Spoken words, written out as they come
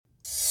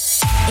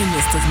En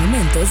estos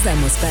momentos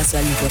damos paso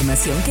a la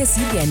información que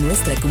sirve a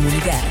nuestra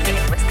comunidad.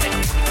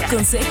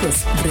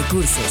 Consejos,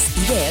 recursos,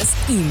 ideas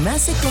y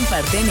más se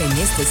comparten en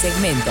este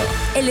segmento.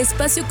 El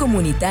espacio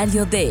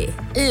comunitario de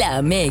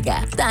La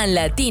Mega, tan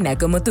latina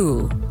como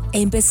tú.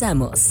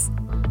 Empezamos.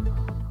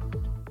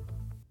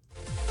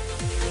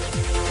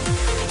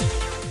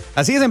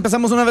 Así es,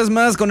 empezamos una vez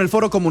más con el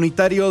foro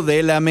comunitario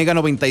de la Mega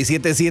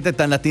 97.7,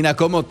 tan latina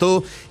como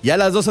tú. Ya a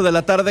las 12 de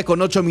la tarde con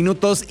 8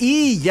 minutos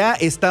y ya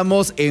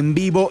estamos en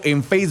vivo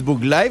en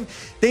Facebook Live.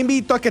 Te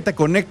invito a que te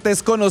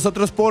conectes con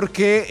nosotros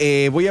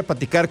porque voy a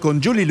platicar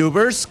con Julie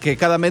Lubbers, que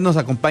cada mes nos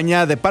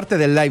acompaña de parte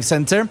del Life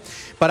Center,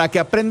 para que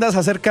aprendas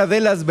acerca de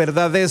las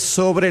verdades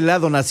sobre la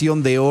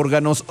donación de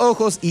órganos,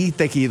 ojos y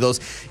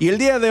tejidos. Y el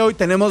día de hoy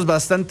tenemos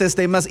bastantes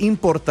temas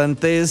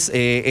importantes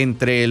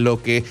entre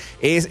lo que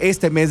es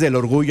este mes del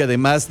orgullo,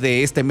 además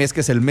de este mes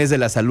que es el mes de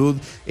la salud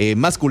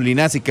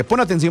masculina. Así que pon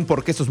atención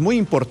porque esto es muy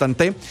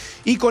importante.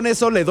 Y con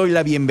eso le doy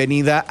la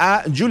bienvenida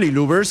a Julie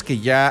Lubbers, que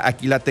ya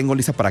aquí la tengo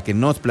lista para que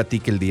nos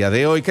platique el día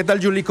de hoy. ¿Qué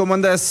tal, Julie? ¿Cómo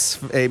andas?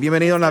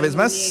 Bienvenida una vez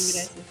más. Muy bien,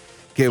 gracias.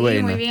 Qué sí,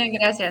 bueno. Muy bien,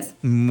 gracias.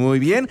 Muy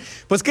bien.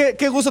 Pues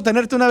qué gusto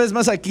tenerte una vez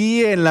más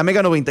aquí en la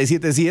Mega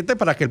 97.7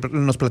 para que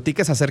nos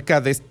platiques acerca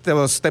de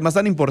estos temas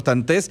tan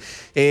importantes.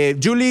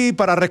 Julie,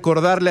 para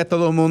recordarle a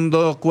todo el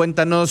mundo,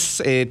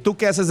 cuéntanos, tú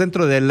qué haces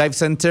dentro del Life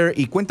Center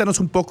y cuéntanos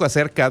un poco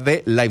acerca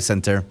de Life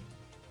Center.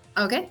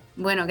 Ok,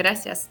 bueno,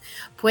 gracias.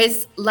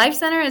 Pues Life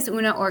Center es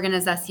una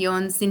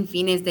organización sin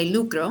fines de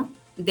lucro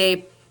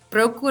de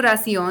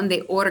procuración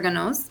de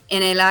órganos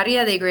en el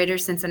área de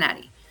Greater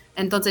Cincinnati.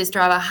 Entonces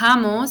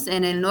trabajamos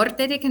en el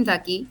norte de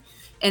Kentucky,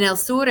 en el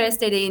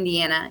sureste de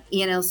Indiana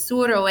y en el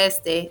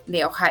suroeste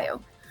de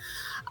Ohio.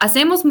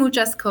 Hacemos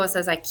muchas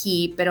cosas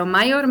aquí, pero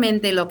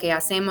mayormente lo que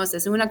hacemos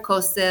es una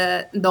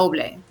cosa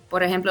doble.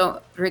 Por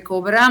ejemplo,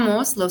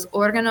 recobramos los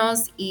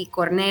órganos y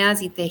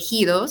córneas y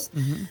tejidos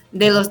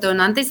de los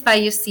donantes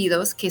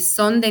fallecidos que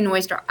son de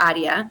nuestra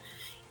área.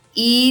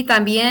 Y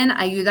también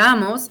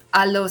ayudamos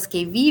a los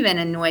que viven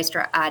en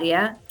nuestra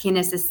área que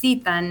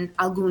necesitan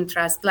algún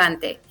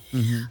trasplante.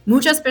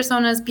 Muchas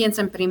personas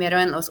piensan primero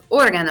en los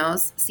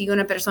órganos, si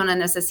una persona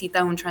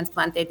necesita un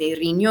trasplante de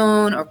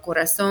riñón o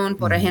corazón,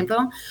 por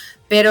ejemplo,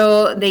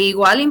 pero de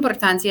igual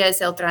importancia es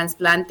el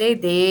trasplante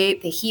de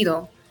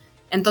tejido.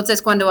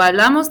 Entonces, cuando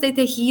hablamos de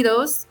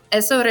tejidos,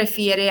 eso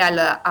refiere a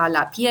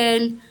la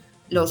piel,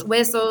 los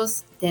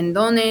huesos,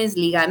 tendones,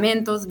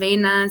 ligamentos,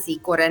 venas y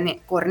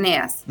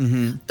córneas.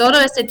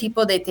 Todo este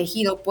tipo de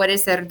tejido puede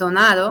ser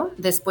donado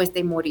después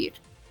de morir.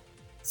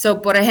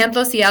 So, por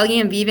ejemplo, si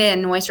alguien vive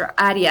en nuestra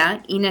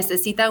área y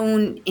necesita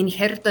un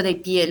injerto de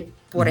piel,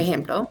 por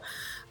ejemplo,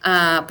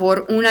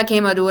 por una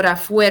quemadura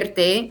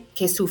fuerte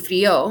que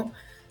sufrió,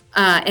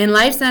 en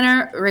Life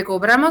Center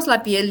recobramos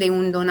la piel de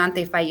un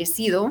donante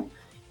fallecido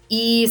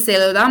y se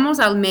lo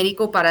damos al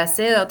médico para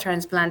hacer el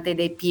trasplante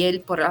de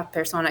piel por la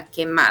persona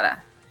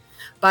quemada.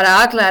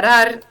 Para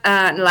aclarar,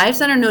 Life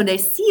Center no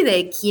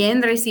decide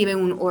quién recibe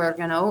un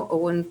órgano o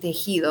un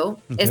tejido.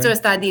 Okay. Esto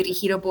está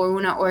dirigido por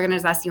una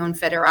organización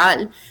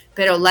federal,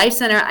 pero Life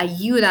Center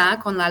ayuda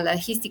con la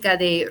logística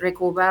de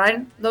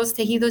recobrar los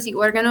tejidos y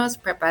órganos,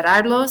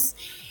 prepararlos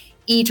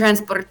y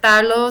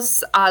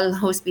transportarlos al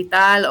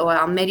hospital o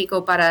al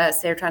médico para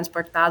ser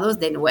transportados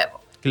de nuevo.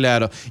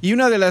 Claro. Y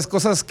una de las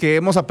cosas que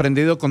hemos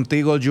aprendido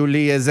contigo,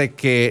 Julie, es de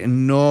que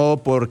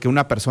no porque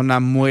una persona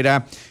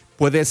muera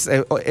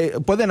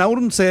pueden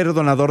aún ser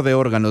donador de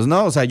órganos,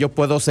 ¿no? O sea, yo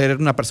puedo ser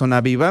una persona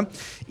viva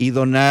y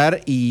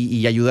donar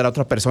y ayudar a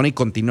otra persona y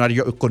continuar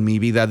yo con mi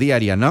vida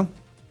diaria, ¿no?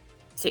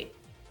 Sí.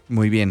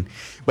 Muy bien.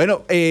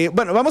 Bueno,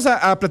 vamos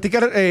a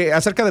platicar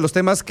acerca de los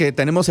temas que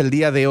tenemos el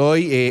día de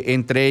hoy,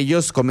 entre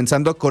ellos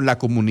comenzando con la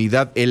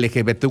comunidad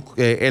LGBTQ+,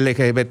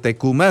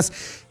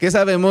 que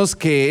sabemos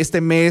que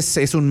este mes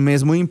es un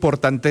mes muy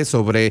importante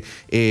sobre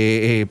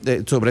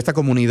esta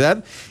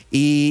comunidad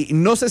y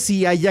no sé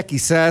si haya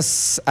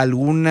quizás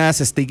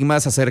algunas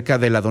estigmas acerca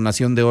de la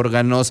donación de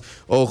órganos,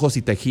 ojos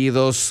y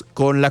tejidos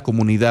con la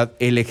comunidad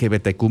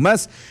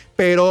LGBTQ+,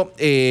 pero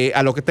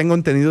a lo que tengo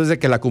entendido es de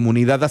que la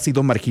comunidad ha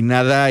sido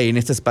marginada en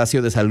este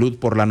espacio de salud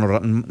por la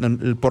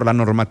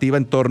normativa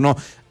en torno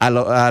a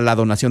la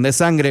donación de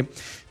sangre.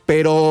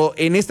 Pero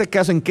en este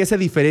caso, ¿en qué se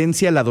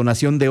diferencia la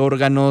donación de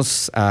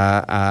órganos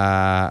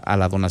a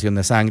la donación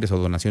de sangre o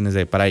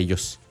donaciones para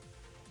ellos?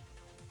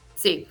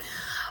 Sí.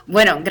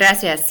 Bueno,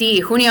 gracias.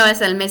 Sí, junio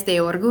es el mes de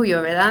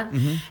orgullo, ¿verdad?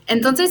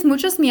 Entonces,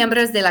 muchos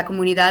miembros de la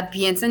comunidad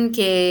piensan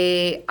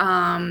que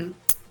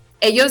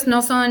ellos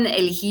no son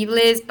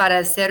elegibles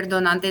para ser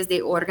donantes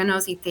de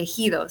órganos y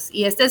tejidos.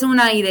 Y esta es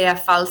una idea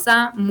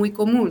falsa muy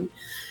común.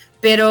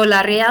 Pero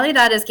la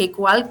realidad es que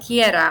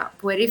cualquiera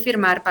puede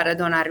firmar para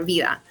donar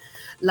vida.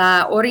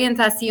 La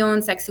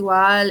orientación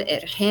sexual,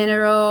 el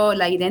género,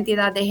 la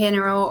identidad de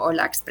género o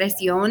la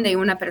expresión de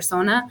una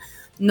persona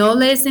no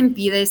les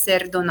impide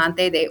ser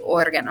donante de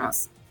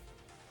órganos.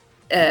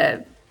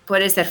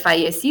 Puede ser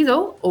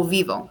fallecido o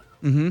vivo.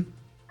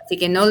 Así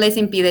que no les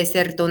impide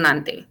ser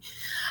donante.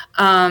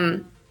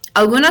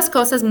 Algunas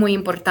cosas muy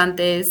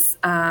importantes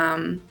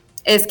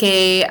es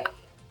que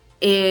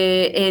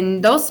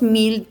en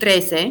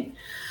 2013,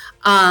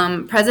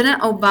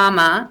 President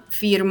Obama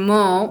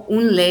firmó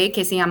una ley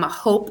que se llama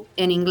HOPE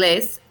en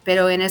inglés,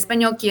 pero en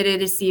español quiere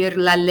decir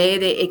la ley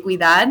de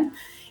equidad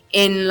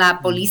en la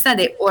póliza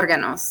de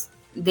órganos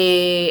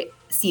de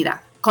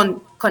SIDA,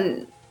 con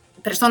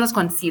personas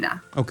con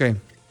SIDA. Ok.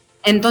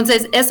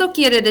 Entonces, eso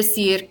quiere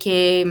decir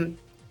que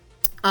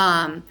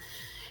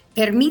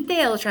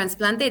permite el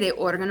trasplante de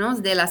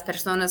órganos de las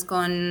personas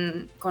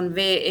con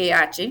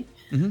VIH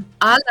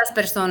a las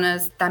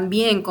personas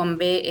también con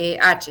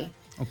VIH.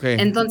 Okay.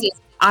 Entonces,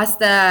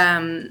 hasta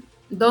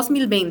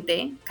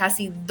 2020,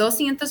 casi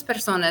 200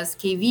 personas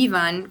que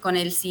vivan con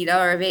el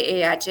SIDA o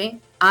VIH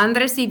han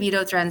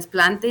recibido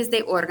trasplantes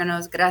de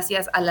órganos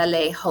gracias a la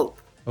ley HOPE.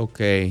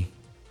 Ok.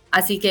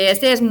 Así que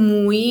este es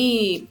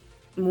muy,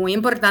 muy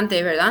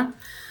importante, ¿verdad?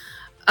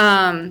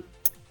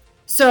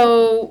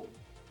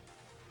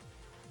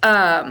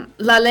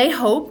 La ley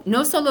HOPE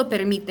no solo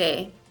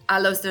permite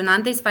a los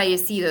donantes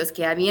fallecidos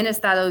que habían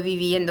estado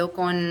viviendo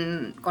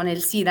con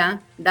el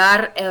SIDA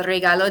dar el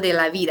regalo de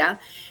la vida,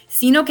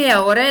 sino que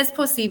ahora es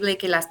posible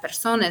que las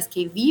personas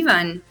que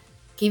viven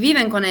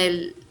con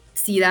el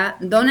SIDA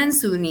donen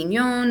su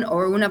riñón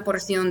o una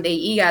porción de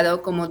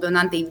hígado como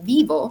donante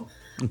vivo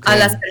a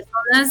las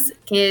personas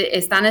que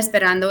están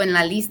esperando en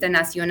la lista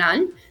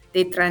nacional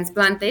de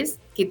trasplantes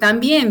que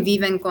también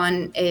viven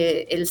con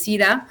el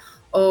SIDA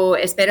o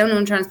esperan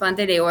un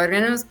trasplante de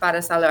órganos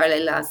para salvarle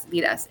las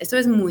vidas. Eso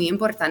es muy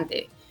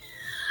importante.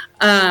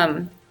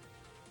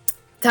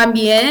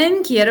 También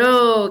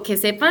quiero que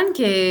sepan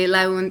que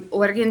la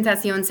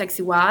orientación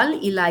sexual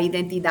y la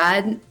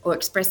identidad o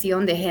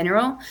expresión de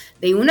género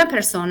de una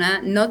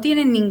persona no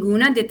tienen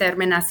ninguna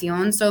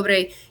determinación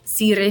sobre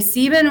si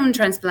reciben un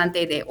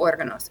trasplante de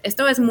órganos.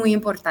 Esto es muy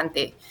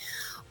importante.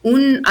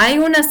 Hay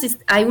un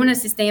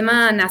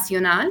sistema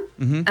nacional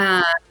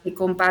que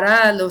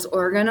compara los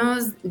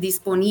órganos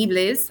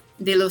disponibles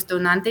de los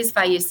donantes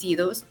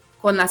fallecidos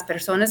con las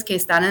personas que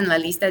están en la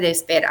lista de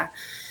espera.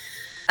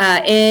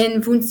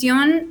 En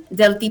función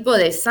del tipo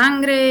de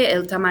sangre,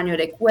 el tamaño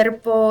de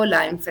cuerpo,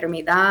 la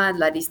enfermedad,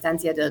 la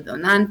distancia del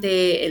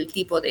donante, el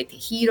tipo de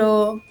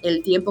tejido,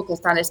 el tiempo que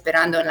están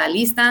esperando en la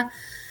lista.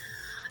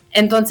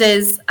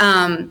 Entonces,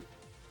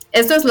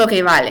 esto es lo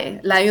que vale.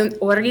 La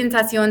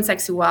orientación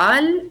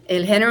sexual,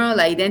 el género,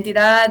 la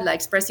identidad, la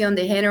expresión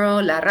de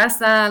género, la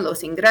raza,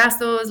 los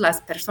ingresos,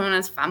 las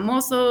personas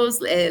famosos,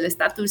 el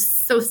estatus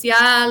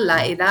social,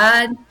 la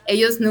edad,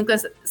 ellos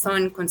nunca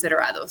son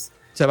considerados.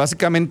 O sea,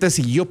 básicamente,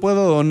 si yo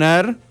puedo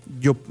donar,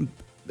 yo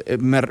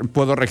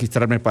puedo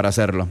registrarme para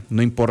hacerlo.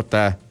 No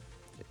importa.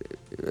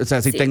 O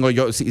sea, si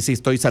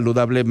estoy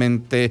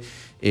saludablemente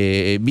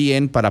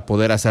bien para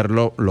poder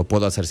hacerlo, lo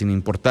puedo hacer sin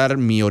importar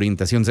mi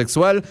orientación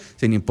sexual,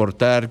 sin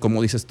importar,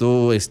 como dices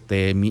tú,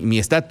 mi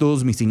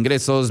estatus, mis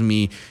ingresos,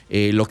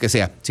 lo que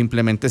sea.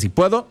 Simplemente si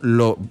puedo,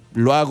 lo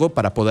hago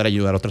para poder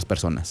ayudar a otras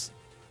personas.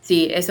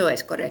 Sí, eso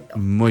es correcto.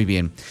 Muy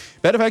bien.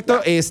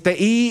 Perfecto.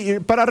 Y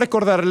para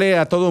recordarle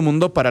a todo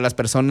mundo, para las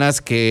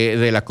personas que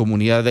de la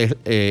comunidad de,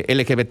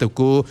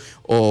 LGBTQ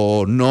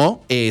o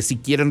no, si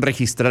quieren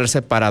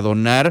registrarse para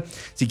donar,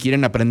 si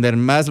quieren aprender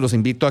más, los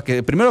invito a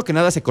que primero que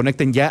nada se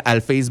conecten ya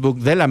al Facebook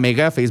de la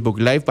Mega, Facebook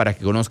Live, para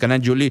que conozcan a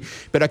Julie.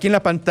 Pero aquí en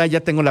la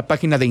pantalla tengo la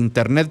página de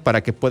internet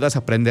para que puedas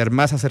aprender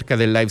más acerca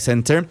del Life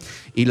Center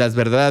y las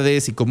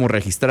verdades y cómo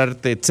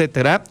registrarte,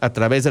 etcétera, a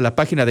través de la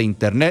página de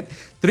internet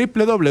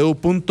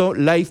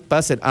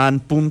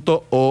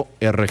www.lifepassedan.org.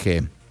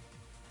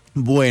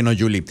 Bueno,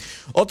 Julie,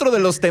 otro de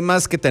los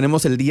temas que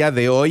tenemos el día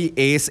de hoy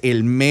es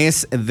el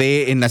mes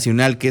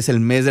nacional, que es el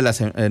mes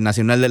de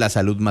nacional de la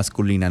salud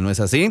masculina, ¿no es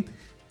así?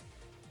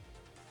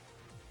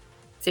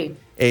 Sí.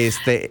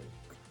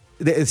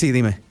 Sí,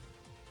 dime.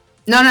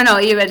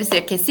 No, iba a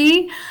decir que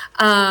sí.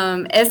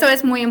 Eso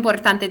es muy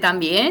importante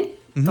también.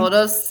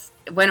 Todos,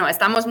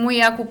 estamos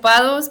muy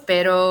ocupados,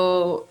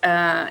 pero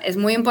es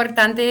muy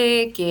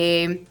importante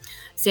que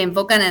se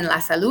enfocan en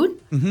la salud.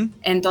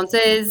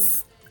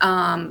 Entonces,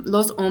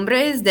 los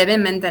hombres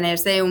deben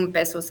mantenerse un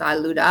peso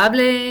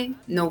saludable,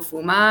 no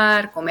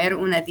fumar, comer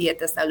una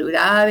dieta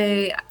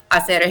saludable,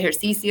 hacer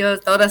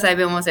ejercicios, todos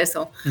sabemos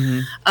eso.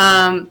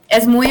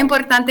 Es muy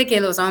importante que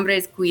los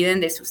hombres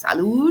cuiden de su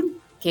salud,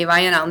 que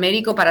vayan al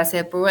médico para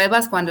hacer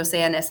pruebas cuando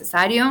sea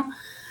necesario.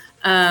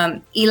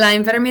 Y la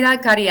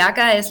enfermedad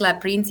cardíaca es la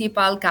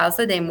principal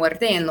causa de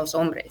muerte en los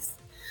hombres.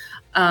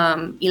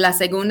 Y la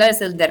segunda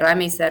es el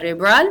derrame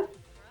cerebral.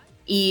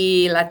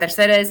 Y la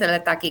tercera es el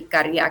ataque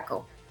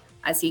cardíaco.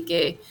 Así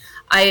que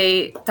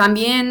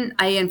también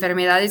hay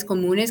enfermedades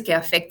comunes que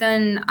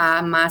afectan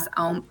más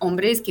a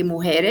hombres que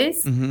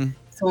mujeres.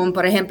 Son,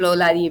 por ejemplo,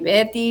 la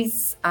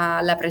diabetes,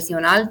 la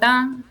presión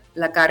alta,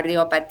 la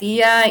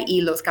cardiopatía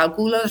y los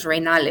cálculos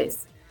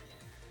renales.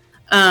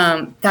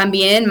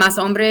 También más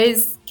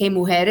hombres que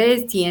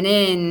mujeres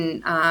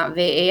tienen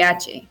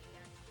VIH.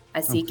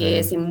 Así que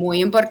es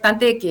muy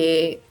importante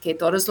que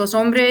todos los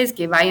hombres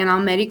que vayan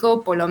al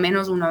médico por lo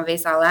menos una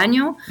vez al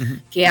año,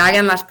 que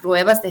hagan las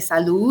pruebas de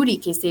salud y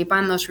que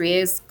sepan los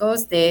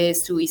riesgos de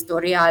su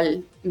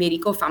historial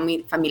médico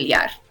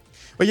familiar.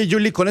 Oye,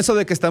 Julie, con eso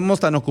de que estamos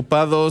tan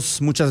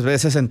ocupados muchas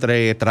veces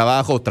entre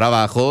trabajos,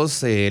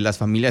 las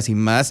familias y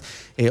más,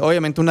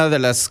 obviamente una de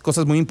las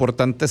cosas muy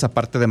importantes,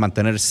 aparte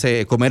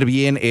de comer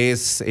bien,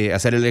 es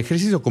hacer el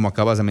ejercicio, como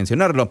acabas de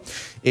mencionarlo.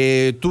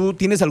 ¿Tú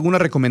tienes alguna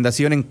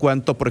recomendación en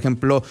cuanto, por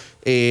ejemplo,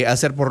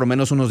 hacer por lo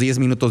menos unos 10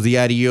 minutos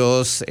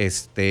diarios,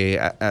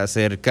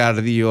 hacer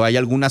cardio? ¿Hay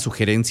algunas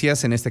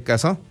sugerencias en este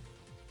caso?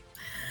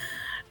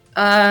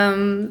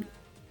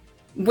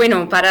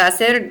 Bueno, para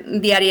hacer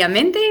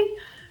diariamente,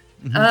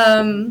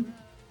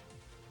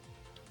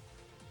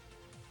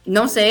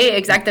 no sé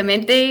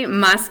exactamente,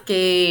 más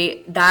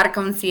que dar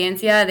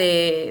conciencia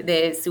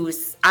de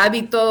sus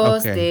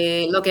hábitos,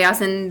 de lo que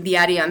hacen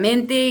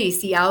diariamente, y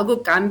si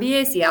algo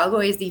cambie, si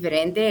algo es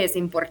diferente, es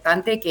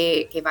importante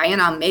que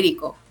vayan al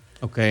médico.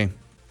 Ok.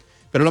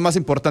 Pero lo más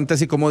importante,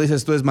 así como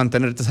dices tú, es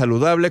mantenerte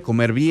saludable,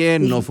 comer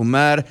bien, no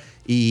fumar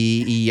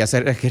y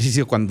hacer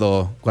ejercicio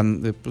cuando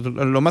pues,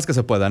 lo más que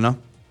se pueda, ¿no?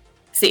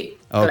 Sí,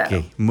 ok,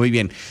 claro. Muy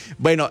bien.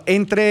 Bueno,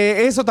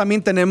 entre eso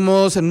también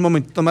tenemos, en un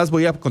momentito más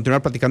voy a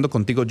continuar platicando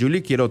contigo,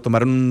 Julie. Quiero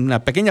tomar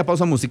una pequeña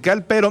pausa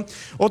musical, pero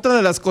otra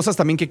de las cosas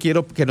también que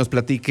quiero que nos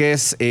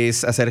platiques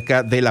es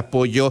acerca del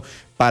apoyo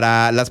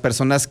para las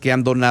personas que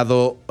han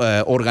donado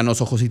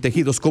órganos, ojos y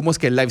tejidos. ¿Cómo es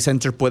que el Life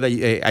Center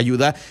puede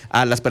ayudar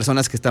a las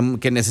personas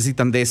que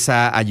necesitan de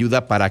esa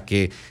ayuda para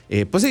que,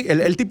 pues sí,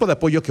 el tipo de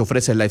apoyo que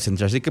ofrece el Life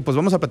Center? Así que pues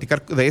vamos a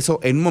platicar de eso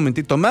en un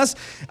momentito más.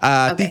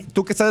 Okay.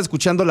 Tú que estás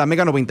escuchando la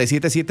Mega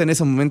 97.7 en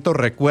ese momento,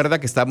 recuerda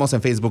que estamos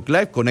en Facebook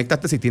Live.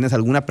 Conéctate si tienes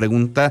alguna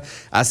pregunta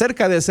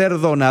acerca de ser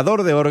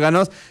donador de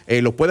órganos.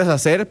 Lo puedes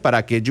hacer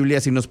para que Julia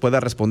así nos pueda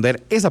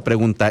responder esa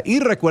pregunta. Y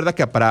recuerda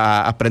que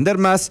para aprender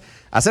más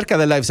acerca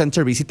del Life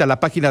Center, visita la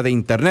página de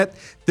internet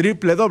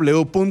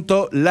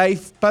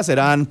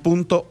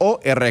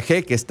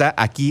www.lifepaserán.org, que está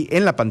aquí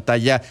en la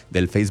pantalla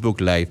del Facebook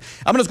Live.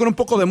 Vámonos con un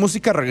poco de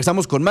música,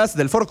 regresamos con más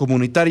del Foro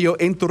Comunitario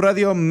en tu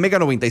radio Mega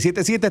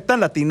 97.7, tan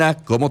latina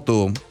como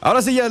tú.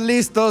 Ahora sí, ya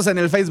listos en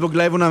el Facebook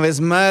Live una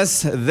vez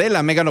más de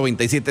la Mega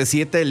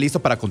 97.7, listo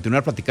para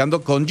continuar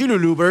platicando con Julie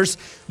Lubers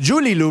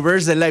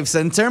del Life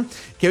Center,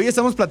 que hoy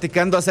estamos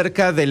platicando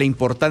acerca de la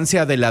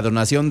importancia de la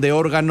donación de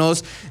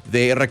órganos,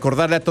 de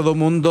recordarle a todo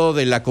mundo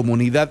de la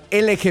comunidad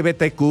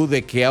LGBTQ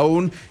de que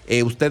aún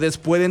ustedes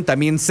pueden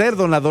también ser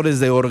donadores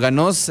de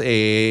órganos,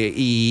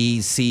 y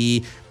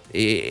si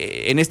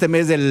en este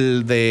mes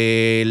en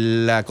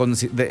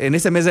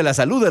este mes de la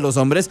salud de los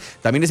hombres,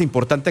 también es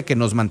importante que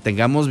nos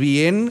mantengamos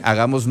bien,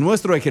 hagamos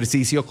nuestro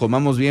ejercicio,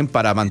 comamos bien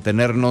para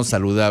mantenernos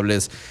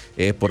saludables,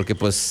 porque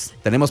pues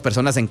tenemos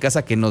personas en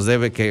casa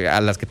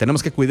a las que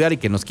tenemos que cuidar y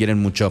que nos quieren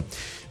mucho.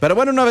 Pero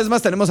bueno, una vez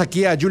más tenemos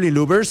aquí a Julie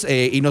Lubers,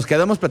 y nos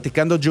quedamos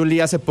platicando.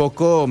 Julie, hace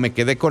poco me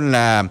quedé con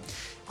la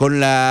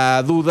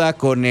duda,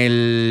 con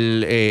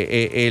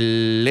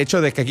el hecho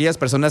de que aquellas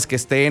personas que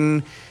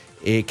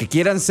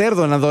quieran ser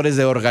donadores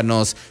de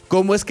órganos,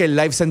 ¿cómo es que el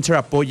Life Center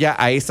apoya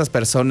a estas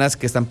personas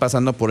que están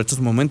pasando por estos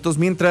momentos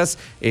mientras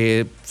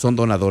son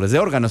donadores de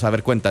órganos? A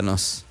ver,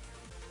 cuéntanos.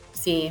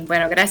 Sí,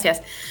 bueno,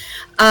 gracias.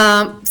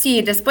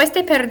 Sí, después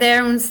de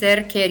perder un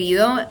ser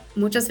querido,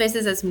 muchas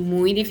veces es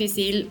muy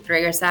difícil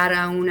regresar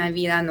a una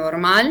vida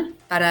normal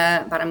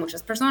para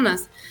muchas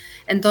personas.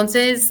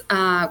 Entonces,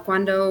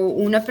 cuando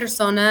una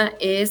persona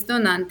es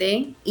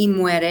donante y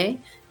muere,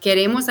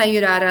 queremos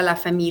ayudar a la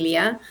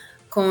familia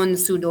con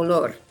su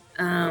dolor.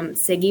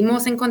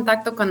 Seguimos en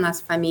contacto con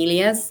las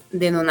familias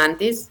de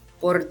donantes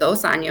por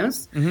 2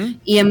 años,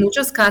 y en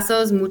muchos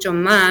casos mucho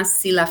más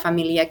si la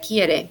familia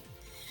quiere.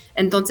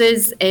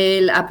 Entonces,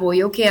 el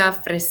apoyo que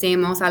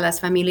ofrecemos a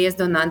las familias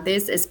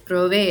donantes es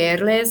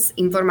proveerles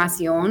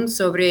información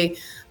sobre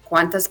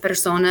cuántas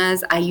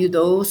personas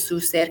ayudó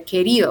su ser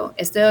querido.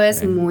 Esto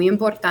es muy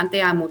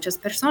importante a muchas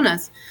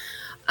personas.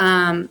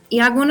 Y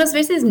algunas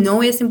veces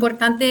no es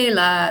importante,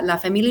 la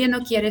familia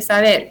no quiere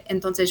saber,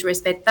 entonces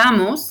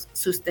respetamos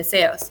sus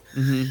deseos.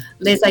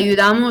 Les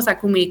ayudamos a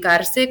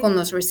comunicarse con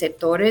los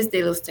receptores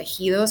de los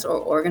tejidos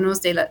o órganos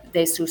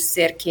de su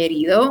ser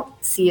querido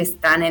si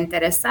están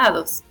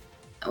interesados.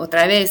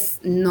 Otra vez,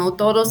 no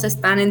todos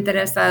están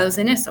interesados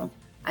en eso,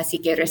 así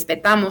que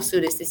respetamos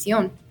su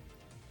decisión.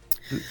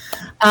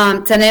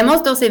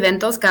 Tenemos 2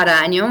 eventos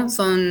cada año,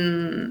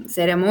 son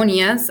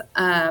ceremonias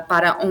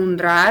para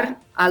honrar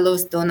a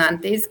los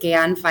donantes que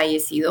han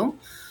fallecido.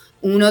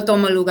 Uno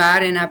toma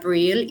lugar en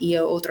abril y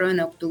el otro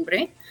en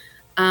octubre.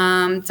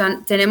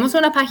 Tenemos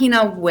una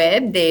página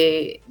web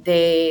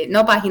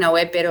no página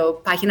web,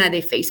 pero página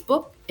de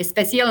Facebook,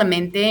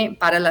 especialmente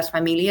para las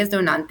familias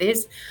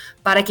donantes,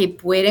 para que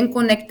puedan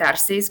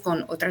conectarse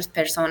con otras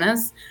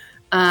personas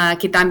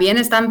que también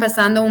están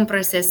pasando un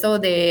proceso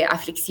de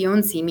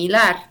aflicción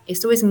similar.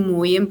 Esto es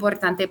muy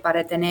importante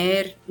para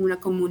tener una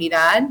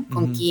comunidad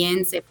con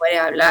quien se puede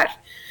hablar.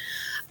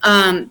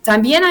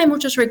 También hay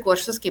muchos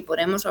recursos que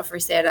podemos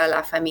ofrecer a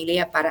la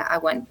familia para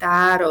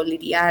aguantar o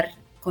lidiar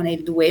con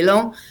el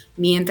duelo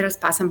mientras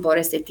pasan por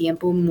este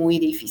tiempo muy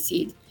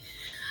difícil.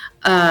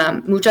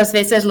 Muchas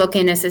veces lo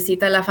que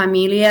necesita la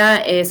familia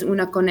es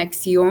una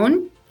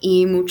conexión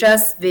y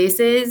muchas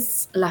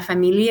veces la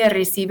familia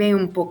recibe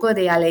un poco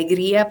de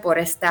alegría por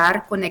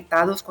estar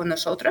conectados con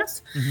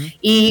nosotros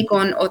y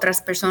con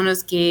otras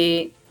personas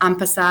que han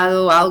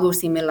pasado algo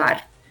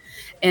similar.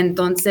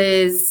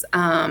 Entonces,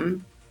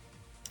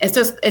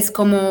 esto es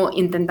como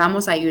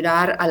intentamos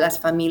ayudar a las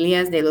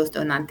familias de los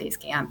donantes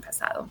que han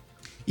pasado.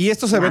 Y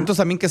estos eventos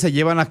también que se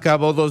llevan a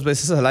cabo 2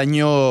 veces al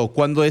año,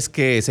 ¿cuándo es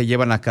que se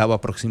llevan a cabo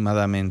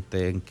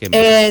aproximadamente? ¿En qué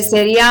mes?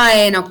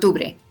 Sería en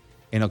octubre.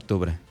 En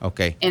octubre, ok.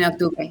 En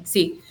octubre,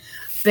 sí.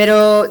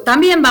 Pero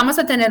también vamos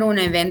a tener un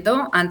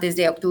evento antes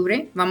de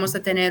octubre. Vamos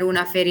a tener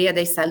una feria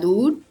de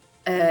salud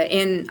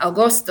en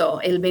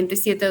agosto, el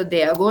 27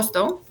 de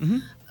agosto.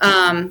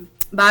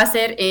 Va a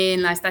ser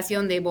en la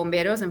estación de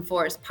bomberos en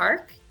Forest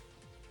Park.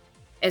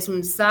 Es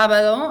un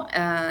sábado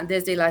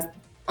desde las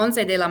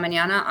 11 de la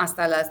mañana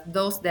hasta las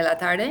 2 de la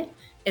tarde.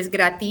 Es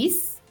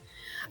gratis.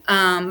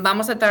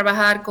 Vamos a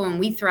trabajar con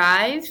We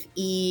Thrive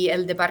y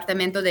el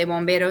Departamento de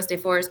Bomberos de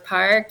Forest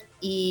Park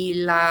y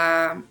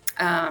la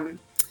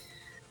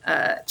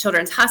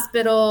Children's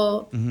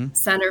Hospital,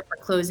 Center for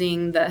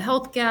Closing the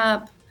Health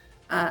Gap,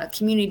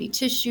 Community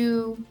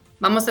Tissue.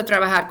 Vamos a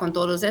trabajar con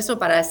todos eso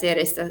para hacer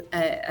esta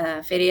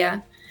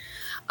feria.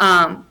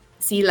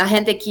 Si la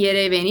gente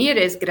quiere venir,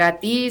 es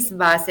gratis,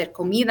 va a ser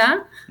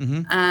comida.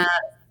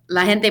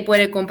 La gente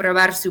puede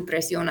comprobar su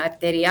presión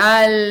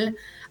arterial,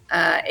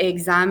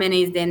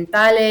 exámenes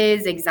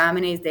dentales,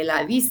 exámenes de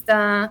la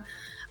vista.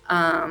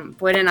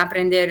 Pueden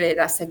aprender de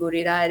la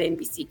seguridad en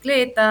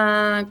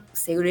bicicleta,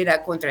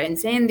 seguridad contra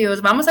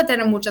incendios. Vamos a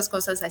tener muchas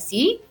cosas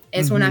así.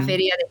 Es una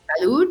feria de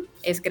salud,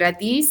 es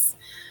gratis.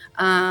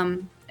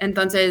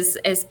 Entonces,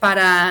 es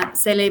para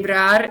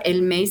celebrar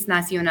el mes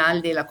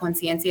nacional de la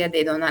conciencia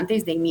de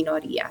donantes de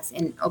minorías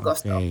en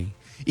agosto. Okay.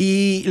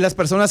 Y las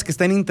personas que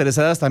estén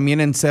interesadas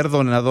también en ser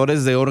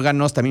donadores de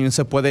órganos, ¿también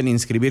se pueden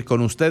inscribir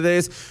con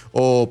ustedes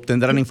o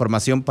obtendrán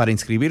información para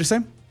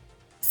inscribirse?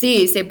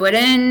 Sí, se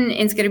pueden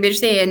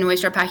inscribirse en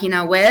nuestra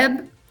página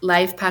web,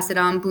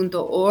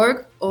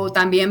 lifepassedon.org, o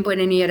también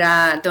pueden ir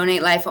a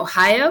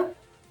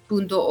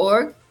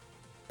donatelifeohio.org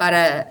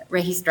para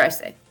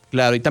registrarse.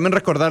 Claro, y también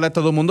recordarle a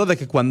todo el mundo de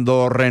que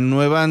cuando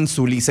renuevan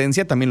su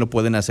licencia también lo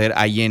pueden hacer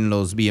ahí en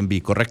los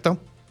B&B, ¿correcto?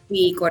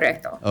 Sí,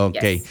 correcto.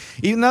 Ok. Yes.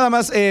 Y nada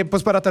más,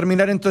 pues para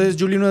terminar entonces,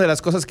 Julie, una de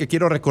las cosas que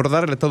quiero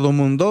recordarle a todo el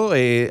mundo,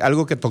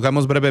 algo que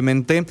tocamos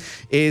brevemente,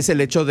 es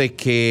el hecho de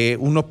que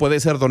uno puede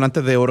ser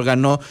donante de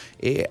órgano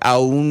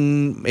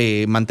aún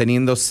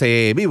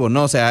manteniéndose vivo,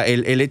 ¿no? O sea,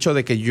 el hecho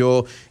de que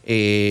yo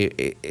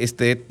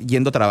esté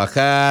yendo a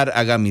trabajar,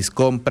 haga mis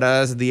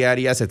compras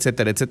diarias,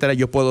 etcétera, etcétera,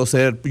 yo puedo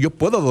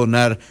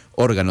donar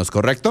órganos,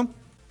 ¿correcto?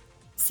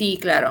 Sí,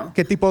 claro.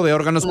 ¿Qué tipo de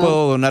órganos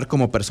puedo donar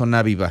como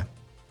persona viva?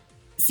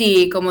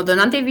 Sí, como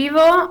donante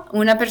vivo,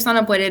 una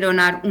persona puede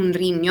donar un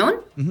riñón,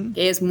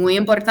 que es muy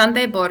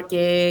importante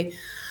porque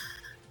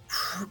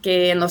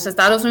que en los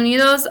Estados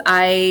Unidos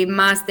hay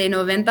más de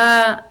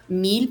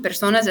 90,000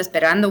 personas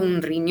esperando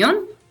un riñón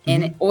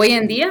hoy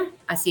en día,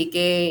 así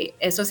que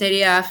eso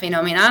sería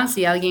fenomenal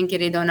si alguien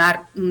quiere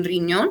donar un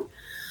riñón.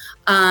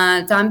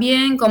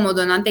 También como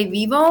donante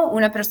vivo,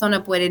 una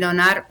persona puede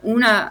donar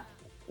una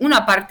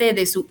parte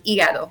de su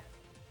hígado.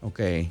 Ok.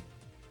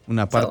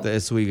 Una parte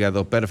de su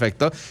hígado,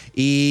 perfecto.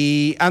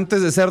 Y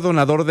antes de ser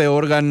donador de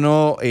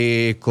órgano,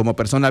 como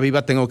persona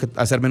viva, tengo que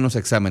hacerme unos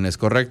exámenes,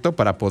 ¿correcto?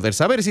 Para poder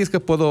saber si es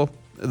que puedo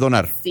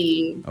donar.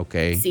 Sí.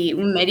 Okay. Sí,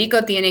 un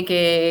médico tiene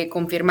que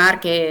confirmar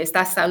que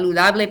está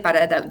saludable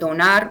para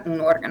donar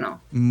un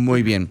órgano.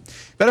 Muy bien.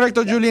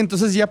 Perfecto, Julie.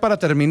 Entonces, ya para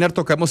terminar,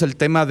 tocamos el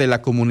tema de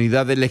la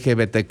comunidad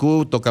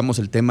LGBTQ, tocamos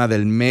el tema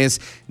del Mes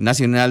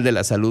Nacional de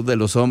la Salud de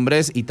los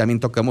Hombres y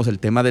también tocamos el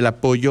tema del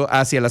apoyo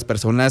hacia las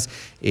personas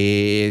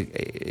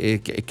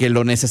que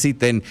lo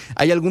necesiten.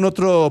 ¿Hay algún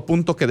otro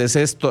punto que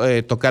desees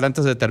tocar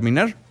antes de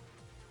terminar?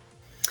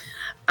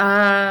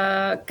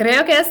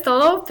 Creo que es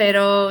todo,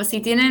 pero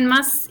si tienen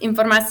más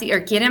información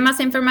o quieren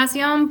más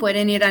información,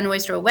 pueden ir a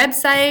nuestro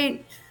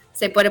website.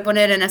 Se puede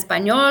poner en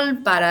español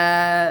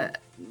para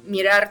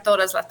mirar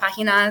todas las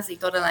páginas y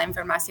toda la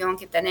información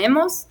que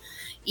tenemos.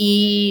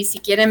 Y si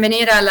quieren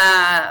venir a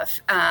la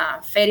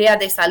Feria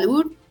de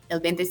Salud el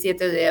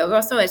 27 de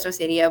agosto, eso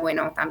sería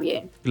bueno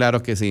también.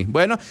 Claro que sí.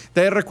 Bueno,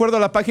 te recuerdo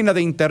la página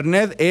de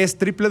internet es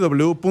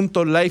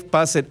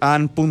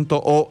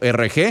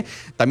www.lifepassedon.org.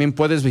 También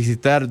puedes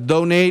visitar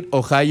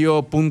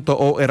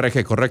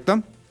donatelifeohio.org,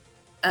 ¿correcto?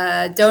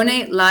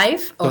 Donate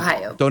Life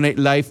Ohio.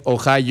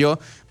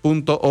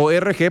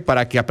 DonateLifeOhio.org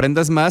para que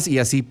aprendas más y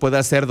así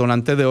puedas ser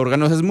donante de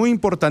órganos. Es muy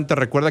importante,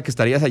 recuerda que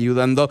estarías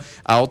ayudando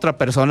a otra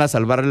persona a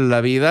salvarle la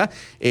vida,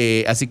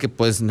 así que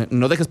pues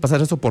no dejes pasar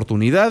esa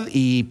oportunidad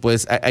y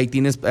pues ahí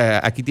tienes,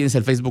 aquí tienes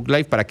el Facebook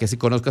Live para que así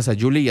conozcas a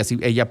Julie y así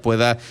ella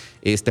pueda,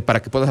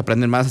 para que puedas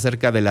aprender más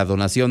acerca de la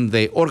donación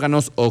de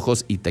órganos,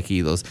 ojos y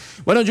tejidos.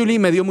 Bueno, Julie,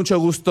 me dio mucho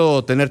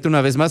gusto tenerte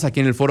una vez más aquí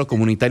en el Foro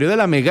Comunitario de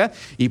la Mega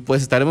y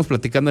pues estaremos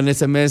platicando en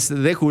ese mes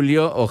de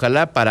julio,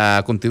 ojalá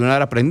para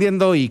continuar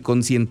aprendiendo y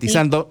concientizando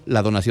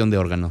la donación de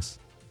órganos.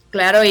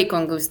 Claro y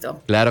con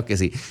gusto. Claro que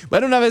sí.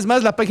 Bueno, una vez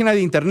más, la página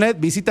de internet,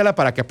 visítala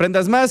para que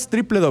aprendas más,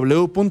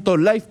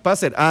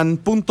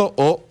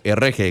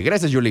 www.lifepasseran.org.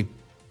 Gracias, Julie.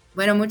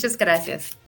 Bueno, muchas gracias.